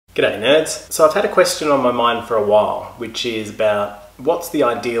G'day nerds. So I've had a question on my mind for a while, which is about what's the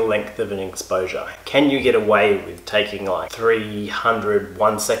ideal length of an exposure? Can you get away with taking like 300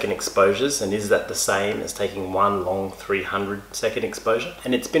 1-second exposures, and is that the same as taking one long 300-second exposure?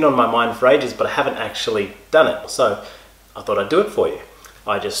 And it's been on my mind for ages, but I haven't actually done it. So I thought I'd do it for you.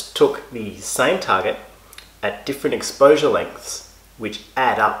 I just took the same target at different exposure lengths, which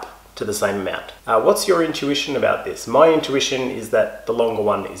add up to the same amount. What's your intuition about this? My intuition is that the longer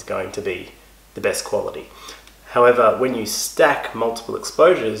one is going to be the best quality. However, when you stack multiple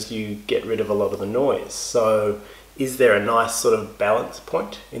exposures, you get rid of a lot of the noise. So is there a nice sort of balance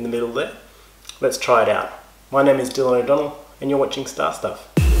point in the middle there? Let's try it out. My name is Dylan O'Donnell and you're watching Star Stuff.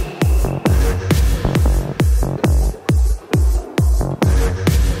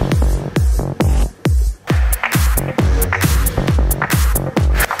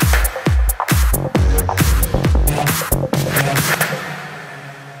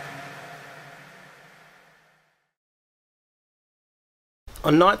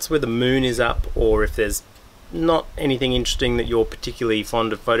 On nights where the moon is up, or if there's not anything interesting that you're particularly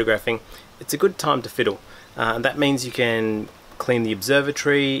fond of photographing, it's a good time to fiddle. That means you can clean the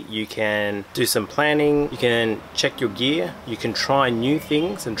observatory, you can do some planning, you can check your gear, you can try new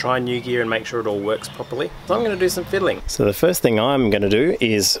things and try new gear and make sure it all works properly. So I'm going to do some fiddling. So the first thing I'm going to do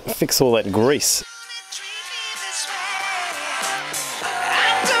is fix all that grease.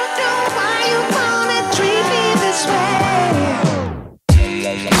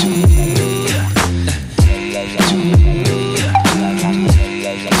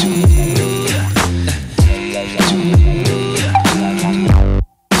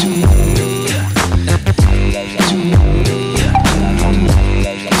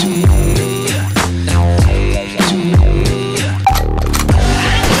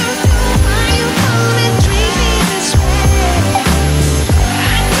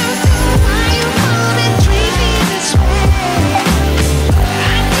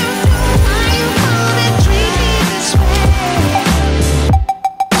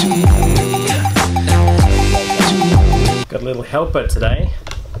 Helper today.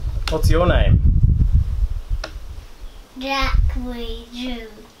 What's your name? Jack we drew.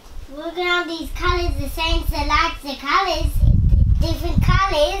 Look at all these colours, the same selects the colours, different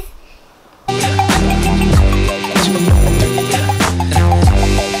colours.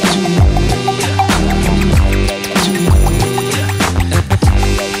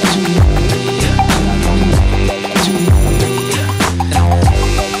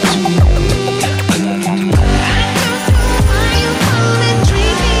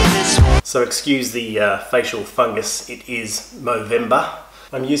 So excuse the facial fungus, it is Movember.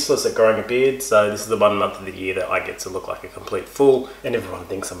 I'm useless at growing a beard, so this is the one month of the year that I get to look like a complete fool and everyone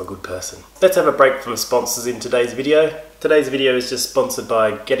thinks I'm a good person. Let's have a break from sponsors in today's video. Today's video is just sponsored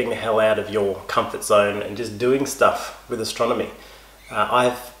by getting the hell out of your comfort zone and just doing stuff with astronomy.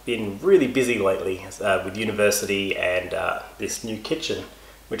 I've been really busy lately with university and this new kitchen,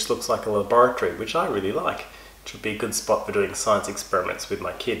 which looks like a laboratory, which I really like. It would be a good spot for doing science experiments with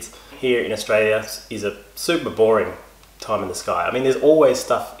my kids. Here in Australia is a super boring time in the sky. I mean, there's always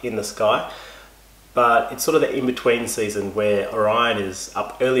stuff in the sky, but it's sort of the in-between season where Orion is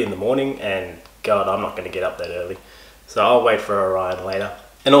up early in the morning, and God, I'm not going to get up that early. So I'll wait for Orion later.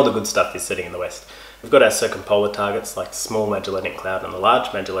 And all the good stuff is sitting in the west. We've got our circumpolar targets like the Small Magellanic Cloud and the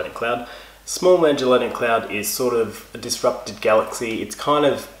Large Magellanic Cloud. Small Magellanic Cloud is sort of a disrupted galaxy. It's kind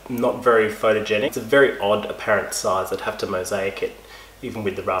of not very photogenic. It's a very odd apparent size. I'd have to mosaic it, even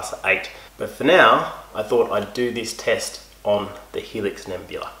with the RASA 8. But for now, I thought I'd do this test on the Helix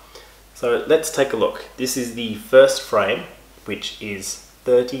Nebula. So let's take a look. This is the first frame, which is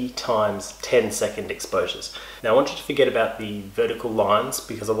 30 times 10-second exposures. Now I want you to forget about the vertical lines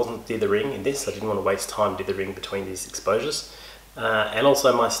because I wasn't dithering in this. I didn't want to waste time dithering between these exposures. And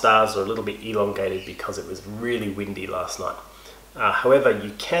also my stars are a little bit elongated because it was really windy last night. However,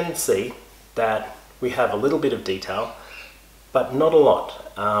 you can see that we have a little bit of detail, but not a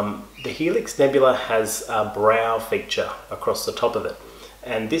lot. The Helix Nebula has a brow feature across the top of it,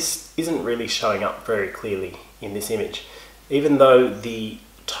 and this isn't really showing up very clearly in this image. Even though the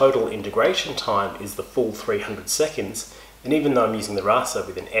total integration time is the full 300 seconds, and even though I'm using the RASA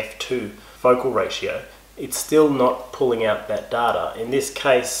with an f2 focal ratio, it's still not pulling out that data. In this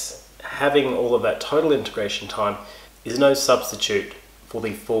case, having all of that total integration time is no substitute for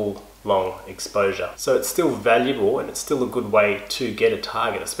the full long exposure. So it's still valuable and it's still a good way to get a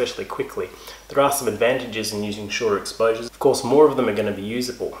target, especially quickly. There are some advantages in using shorter exposures. Of course, more of them are going to be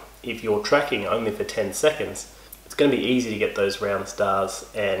usable. If you're tracking only for 10 seconds, it's going to be easy to get those round stars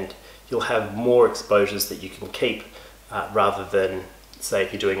and you'll have more exposures that you can keep rather than say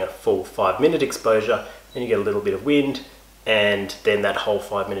if you're doing a full 5-minute exposure and you get a little bit of wind, and then that whole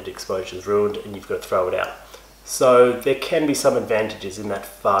 5-minute exposure is ruined and you've got to throw it out. So there can be some advantages in that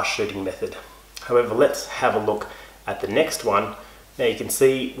fast shooting method. However, let's have a look at the next one. Now you can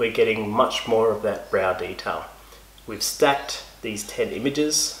see we're getting much more of that brow detail. We've stacked these 10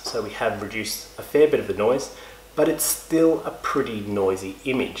 images, so we have reduced a fair bit of the noise, but it's still a pretty noisy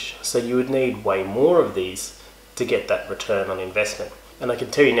image. So you would need way more of these to get that return on investment. And I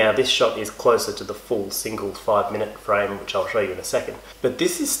can tell you now, this shot is closer to the full single 5-minute frame, which I'll show you in a second. But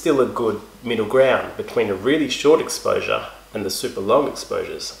this is still a good middle ground between a really short exposure and the super long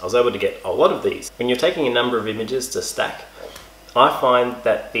exposures. I was able to get a lot of these. When you're taking a number of images to stack, I find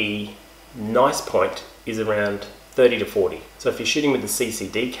that the nice point is around 30 to 40. So if you're shooting with the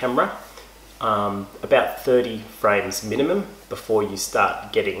CCD camera, about 30 frames minimum before you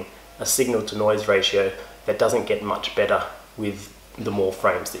start getting a signal to noise ratio that doesn't get much better with the more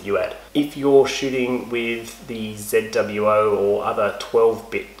frames that you add. If you're shooting with the ZWO or other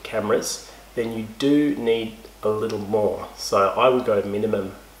 12-bit cameras, then you do need a little more. So I would go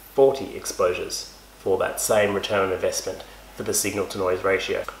minimum 40 exposures for that same return on investment for the signal to noise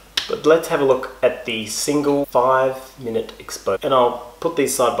ratio. But let's have a look at the single 5-minute exposure. And I'll put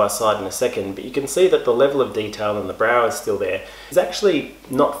these side by side in a second, but you can see that the level of detail and the brow is still there. It's actually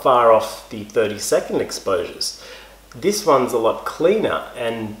not far off the 30-second exposures. This one's a lot cleaner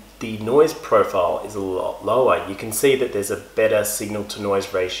and the noise profile is a lot lower. You can see that there's a better signal to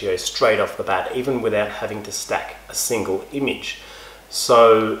noise ratio straight off the bat, even without having to stack a single image.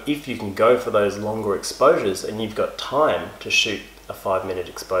 So if you can go for those longer exposures and you've got time to shoot a 5-minute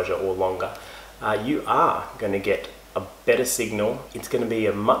exposure or longer, you are going to get a better signal. It's going to be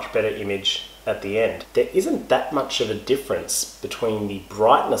a much better image at the end. There isn't that much of a difference between the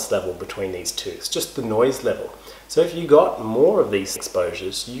brightness level between these two. It's just the noise level. So if you got more of these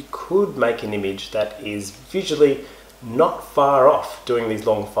exposures, you could make an image that is visually not far off doing these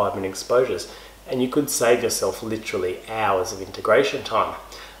long 5-minute exposures, and you could save yourself literally hours of integration time.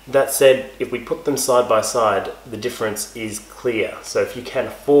 That said, if we put them side by side, the difference is clear. So if you can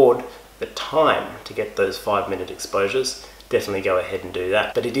afford the time to get those 5-minute exposures, definitely go ahead and do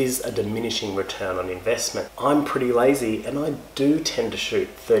that. But it is a diminishing return on investment. I'm pretty lazy and I do tend to shoot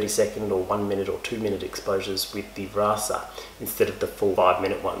 30-second or 1-minute or 2-minute exposures with the RASA instead of the full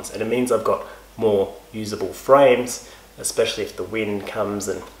 5-minute ones. And it means I've got more usable frames, especially if the wind comes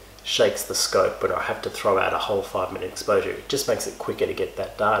and shakes the scope, but I have to throw out a whole 5-minute exposure. It just makes it quicker to get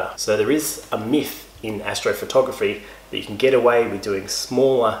that data. So there is a myth in astrophotography that you can get away with doing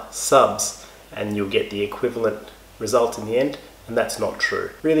smaller subs and you'll get the equivalent result in the end, and that's not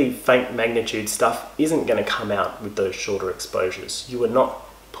true. Really faint magnitude stuff isn't going to come out with those shorter exposures. You are not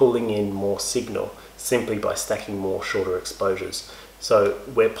pulling in more signal simply by stacking more shorter exposures. So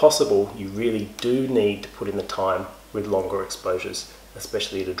where possible, you really do need to put in the time with longer exposures,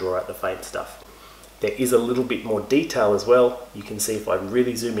 especially to draw out the faint stuff. There is a little bit more detail as well. You can see if I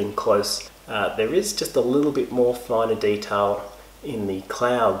really zoom in close, there is just a little bit more finer detail in the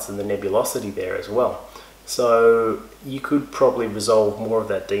clouds and the nebulosity there as well. So you could probably resolve more of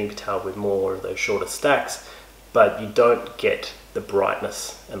that detail with more of those shorter stacks, but you don't get the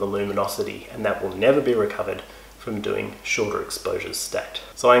brightness and the luminosity, and that will never be recovered from doing shorter exposures stacked.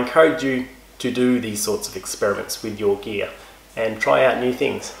 So I encourage you to do these sorts of experiments with your gear and try out new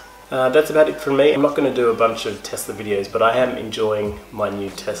things. That's about it from me. I'm not going to do a bunch of Tesla videos, but I am enjoying my new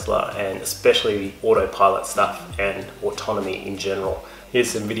Tesla, and especially the autopilot stuff and autonomy in general.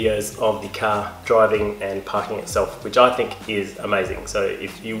 Here's some videos of the car driving and parking itself, which I think is amazing. So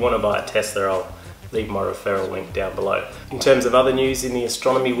if you want to buy a Tesla, I'll leave my referral link down below. In terms of other news in the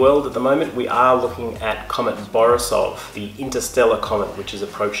astronomy world at the moment, we are looking at Comet Borisov, the interstellar comet which is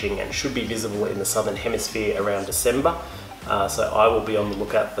approaching and should be visible in the southern hemisphere around December. So I will be on the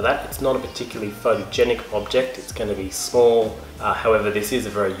lookout for that. It's not a particularly photogenic object, it's going to be small. However, this is a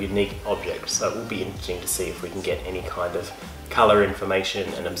very unique object, so it will be interesting to see if we can get any kind of colour information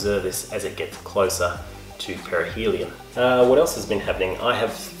and observe this as it gets closer to perihelion. What else has been happening? I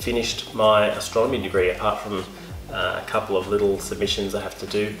have finished my astronomy degree, apart from a couple of little submissions I have to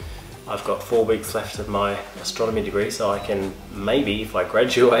do. I've got 4 weeks left of my astronomy degree, so I can maybe, if I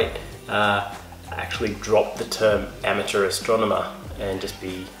graduate, actually drop the term amateur astronomer and just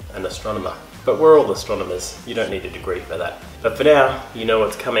be an astronomer. But we're all astronomers, you don't need a degree for that. But for now, you know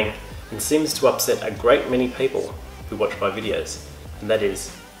what's coming, and seems to upset a great many people who watch my videos, and that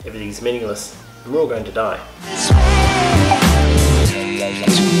is, everything's meaningless and we're all going to die.